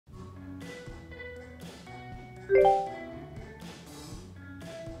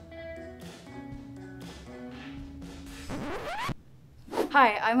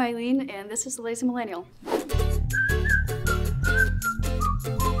Hi, I'm Eileen, and this is The Lazy Millennial.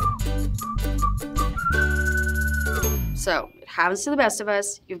 So, it happens to the best of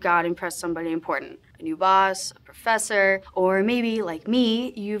us, you've got to impress somebody important. A new boss, a professor, or maybe, like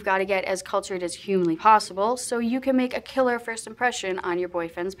me, you've got to get as cultured as humanly possible so you can make a killer first impression on your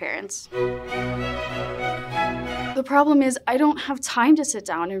boyfriend's parents. The problem is, I don't have time to sit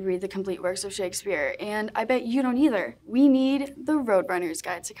down and read the complete works of Shakespeare, and I bet you don't either. We need the Roadrunner's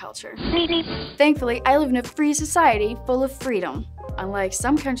Guide to Culture. Thankfully, I live in a free society full of freedom. Unlike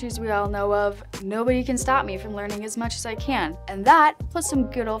some countries we all know of, nobody can stop me from learning as much as I can. And that, plus some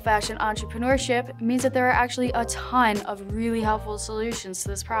good old-fashioned entrepreneurship, means that there are actually a ton of really helpful solutions to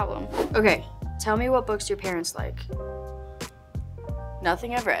this problem. Okay, tell me what books your parents like.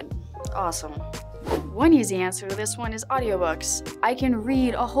 Nothing I've read. Awesome. One easy answer to this one is audiobooks. I can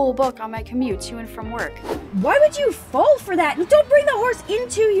read a whole book on my commute to and from work. Why would you fall for that? You don't bring the horse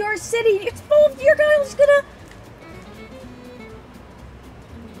into your city. It's full of deer guys gonna...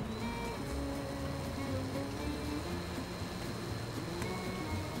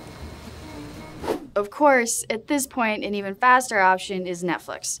 Of course, at this point, an even faster option is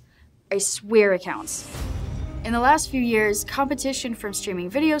Netflix. I swear it counts. In the last few years, competition from streaming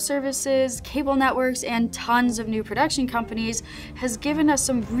video services, cable networks, and tons of new production companies has given us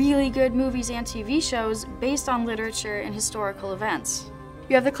some really good movies and TV shows based on literature and historical events.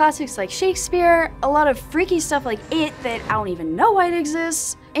 You have the classics like Shakespeare, a lot of freaky stuff like It that I don't even know why it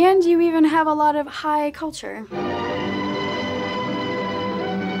exists, and you even have a lot of high culture.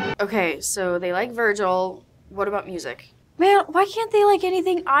 Okay, so they like Virgil. What about music? Man, why can't they like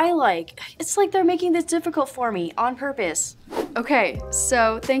anything I like? It's like they're making this difficult for me on purpose. Okay,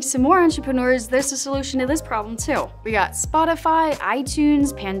 so thanks to more entrepreneurs, there's a solution to this problem too. We got Spotify,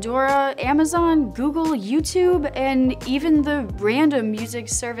 iTunes, Pandora, Amazon, Google, YouTube, and even the random music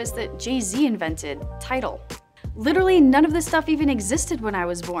service that Jay-Z invented, Tidal. Literally none of this stuff even existed when I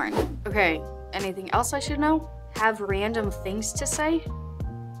was born. Okay, anything else I should know? Have random things to say?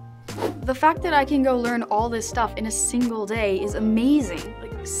 The fact that I can go learn all this stuff in a single day is amazing.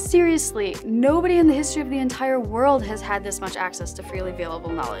 Like, seriously, nobody in the history of the entire world has had this much access to freely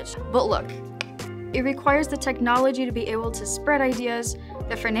available knowledge. But look, it requires the technology to be able to spread ideas,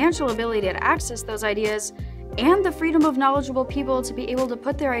 the financial ability to access those ideas, and the freedom of knowledgeable people to be able to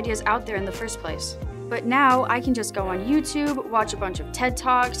put their ideas out there in the first place. But now I can just go on YouTube, watch a bunch of TED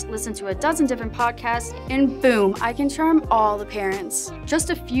Talks, listen to a dozen different podcasts, and boom, I can charm all the parents. Just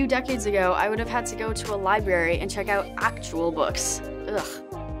a few decades ago, I would have had to go to a library and check out actual books.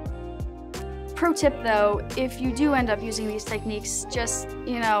 Ugh. Pro tip though, if you do end up using these techniques, just,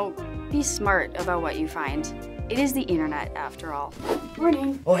 be smart about what you find. It is the internet, after all.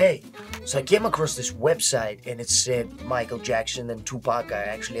 Morning. Oh, hey. So I came across this website and it said Michael Jackson and Tupac are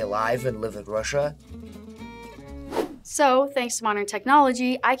actually alive and live in Russia. So, thanks to modern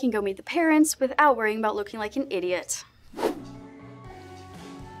technology, I can go meet the parents without worrying about looking like an idiot.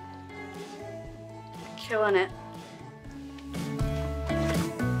 Killing it.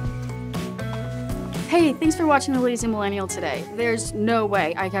 Hey, thanks for watching The Lazy Millennial today. There's no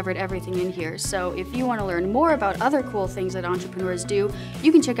way I covered everything in here, so if you want to learn more about other cool things that entrepreneurs do,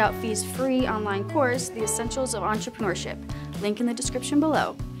 you can check out Fee's free online course, The Essentials of Entrepreneurship, link in the description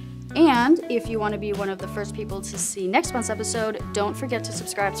below. And if you want to be one of the first people to see next month's episode, don't forget to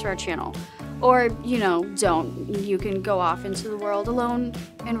subscribe to our channel. Or, don't. You can go off into the world alone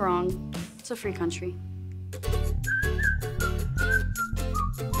and wrong. It's a free country.